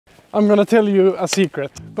I'm gonna tell you a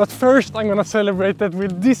secret. But first I'm gonna celebrate that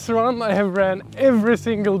with this run I have ran every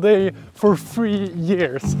single day for 3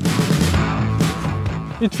 years.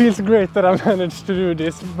 It feels great that I managed to do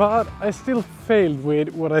this, but I still failed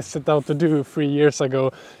with what I set out to do 3 years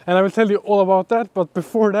ago. And I will tell you all about that, but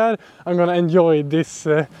before that I'm gonna enjoy this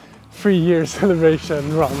 3-year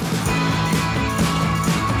celebration run.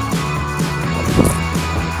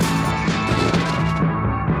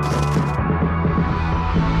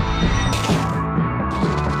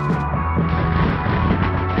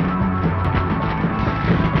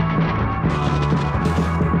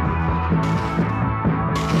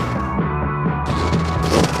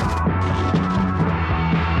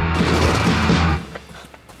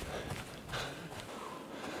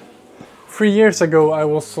 3 years ago I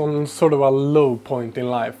was on sort of a low point in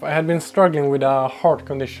life. I had been struggling with a heart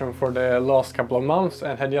condition for the last couple of months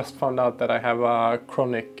and had just found out that I have a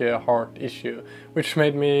chronic heart issue, which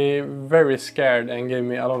made me very scared and gave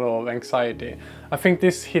me a lot of anxiety. I think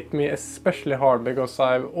this hit me especially hard because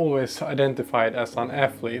I've always identified as an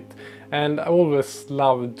athlete and I always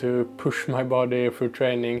loved to push my body through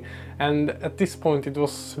training, and at this point it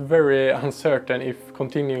was very uncertain if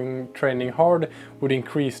continuing training hard would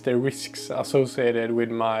increase the risks associated with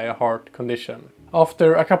my heart condition.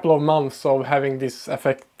 After a couple of months of having this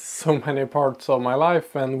affect so many parts of my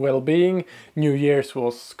life and well-being, New Year's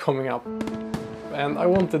was coming up. And I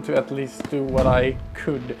wanted to at least do what I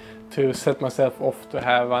could to set myself off to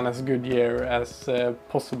have an as good year as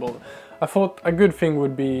possible. I thought a good thing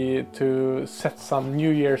would be to set some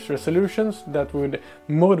New Year's resolutions that would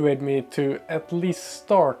motivate me to at least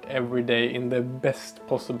start every day in the best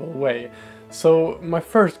possible way. So my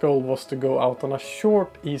first goal was to go out on a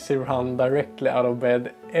short, easy run directly out of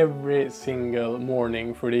bed every single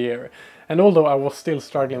morning for the year. And although I was still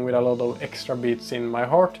struggling with a lot of extra beats in my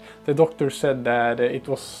heart, the doctor said that it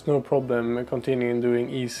was no problem continuing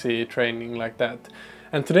doing easy training like that.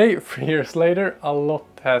 And today, 3 years later, a lot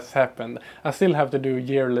has happened. I still have to do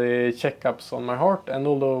yearly checkups on my heart, and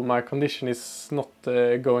although my condition is not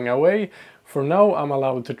going away, for now I'm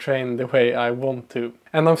allowed to train the way I want to.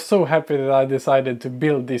 And I'm so happy that I decided to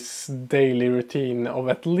build this daily routine of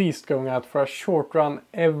at least going out for a short run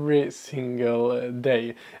every single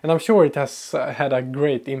day. And I'm sure it has had a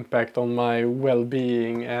great impact on my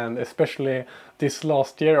well-being, and especially this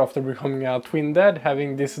last year after becoming a twin dad,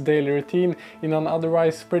 having this daily routine in an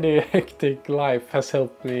otherwise pretty hectic life has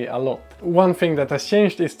helped me a lot. One thing that has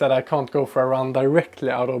changed is that I can't go for a run directly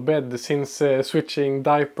out of bed, since switching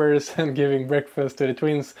diapers and giving breakfast to the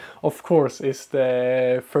twins of course is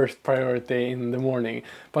the first priority in the morning.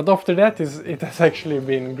 But after that it has actually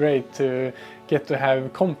been great to get to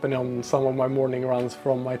have company on some of my morning runs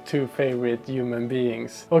from my two favorite human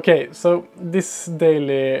beings. Okay, so this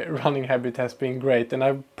daily running habit has been great, and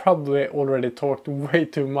I've probably already talked way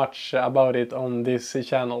too much about it on this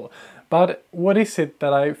channel. But what is it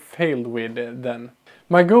that I failed with then?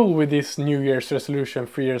 My goal with this New Year's resolution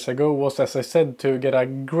 3 years ago was, as I said, to get a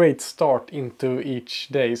great start into each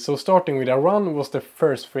day. So starting with a run was the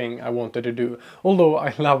first thing I wanted to do. Although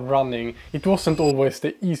I love running, it wasn't always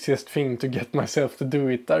the easiest thing to get myself to do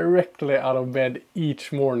it directly out of bed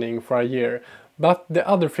each morning for a year. But the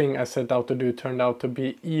other thing I set out to do turned out to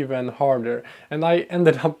be even harder, and I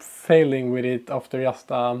ended up failing with it after just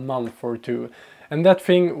a month or two. And that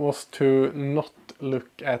thing was to not look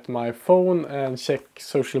at my phone and check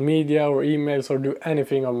social media or emails or do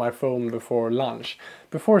anything on my phone before lunch.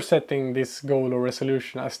 Before setting this goal or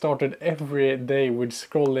resolution, I started every day with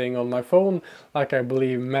scrolling on my phone, like I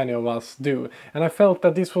believe many of us do. And I felt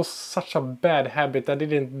that this was such a bad habit that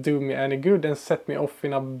didn't do me any good and set me off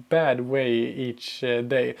in a bad way each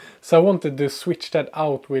day. So I wanted to switch that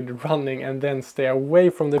out with running and then stay away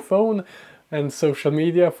from the phone and social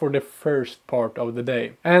media for the first part of the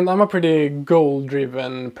day. And I'm a pretty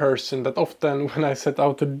goal-driven person that often when I set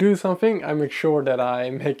out to do something, I make sure that I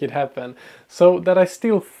make it happen. So that I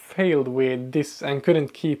still failed with this and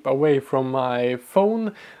couldn't keep away from my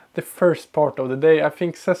phone the first part of the day, I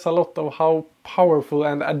think says a lot of how powerful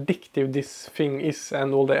and addictive this thing is,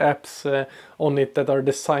 and all the apps on it that are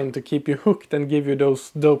designed to keep you hooked and give you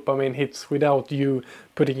those dopamine hits without you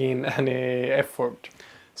putting in any effort.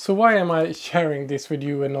 So why am I sharing this with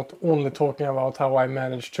you and not only talking about how I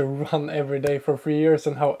managed to run every day for 3 years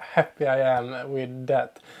and how happy I am with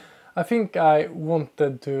that? I think I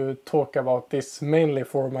wanted to talk about this mainly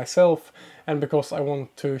for myself and because I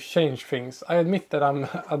want to change things. I admit that I'm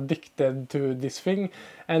addicted to this thing,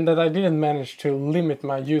 and that I didn't manage to limit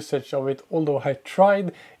my usage of it, although I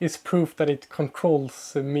tried, is proof that it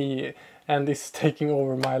controls me and is taking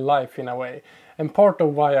over my life in a way. And part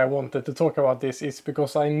of why I wanted to talk about this is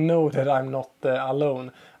because I know that I'm not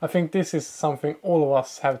alone. I think this is something all of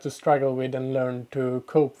us have to struggle with and learn to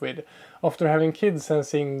cope with. After having kids and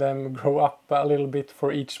seeing them grow up a little bit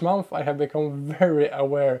for each month, I have become very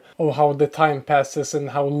aware of how the time passes and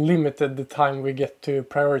how limited the time we get to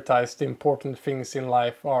prioritize the important things in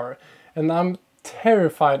life are. And I'm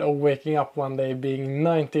terrified of waking up one day being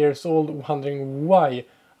 90 years old wondering why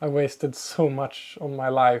I wasted so much on my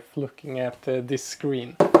life looking at this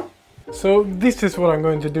screen. So this is what I'm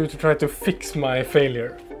going to do to try to fix my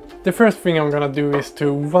failure. The first thing I'm gonna do is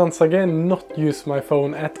to once again not use my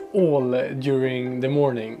phone at all during the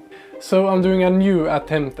morning. So I'm doing a new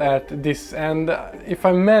attempt at this, and if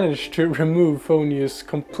I manage to remove phone use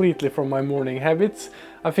completely from my morning habits,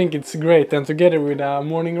 I think it's great, and together with a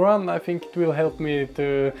morning run I think it will help me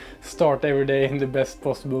to start every day in the best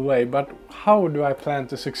possible way. But how do I plan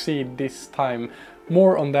to succeed this time?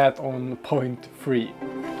 More on that on point 3.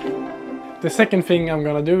 The second thing I'm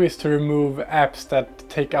gonna do is to remove apps that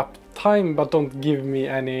take up time but don't give me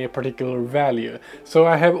any particular value. So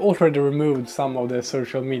I have already removed some of the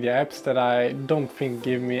social media apps that I don't think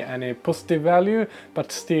give me any positive value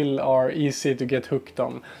but still are easy to get hooked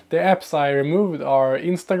on. The apps I removed are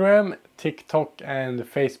Instagram, TikTok and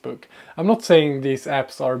Facebook. I'm not saying these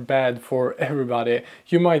apps are bad for everybody.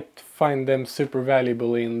 You might find them super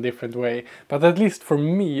valuable in different way, but at least for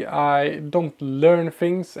me, I don't learn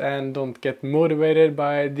things and don't get motivated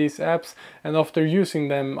by these apps, and after using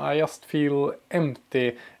them I just feel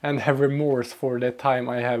empty and have remorse for the time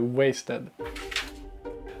I have wasted.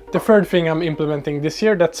 The third thing I'm implementing this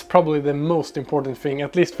year, that's probably the most important thing,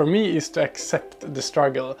 at least for me, is to accept the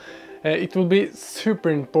struggle. It will be super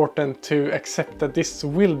important to accept that this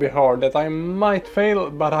will be hard, that I might fail,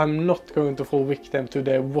 but I'm not going to fall victim to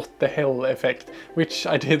the what the hell effect, which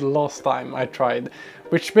I did last time I tried.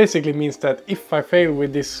 Which basically means that if I fail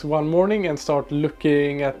with this one morning and start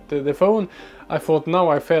looking at the phone, I thought now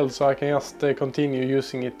I failed so I can just continue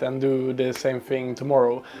using it and do the same thing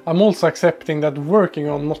tomorrow. I'm also accepting that working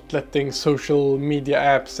on not letting social media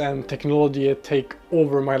apps and technology take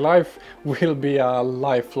over my life will be a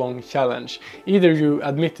lifelong challenge. Either you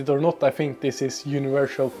admit it or not, I think this is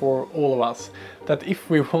universal for all of us. That if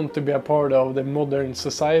we want to be a part of the modern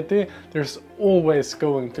society, there's always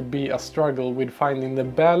going to be a struggle with finding the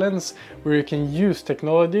balance where you can use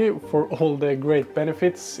technology for all the great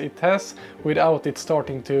benefits it has without it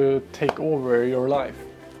starting to take over your life.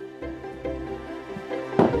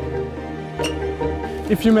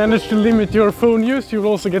 If you manage to limit your phone use, you will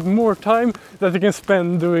also get more time that you can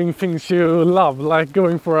spend doing things you love, like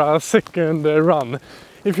going for a second run.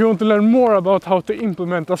 If you want to learn more about how to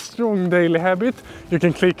implement a strong daily habit, you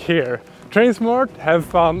can click here. Train smart, have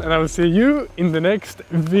fun, and I will see you in the next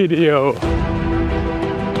video.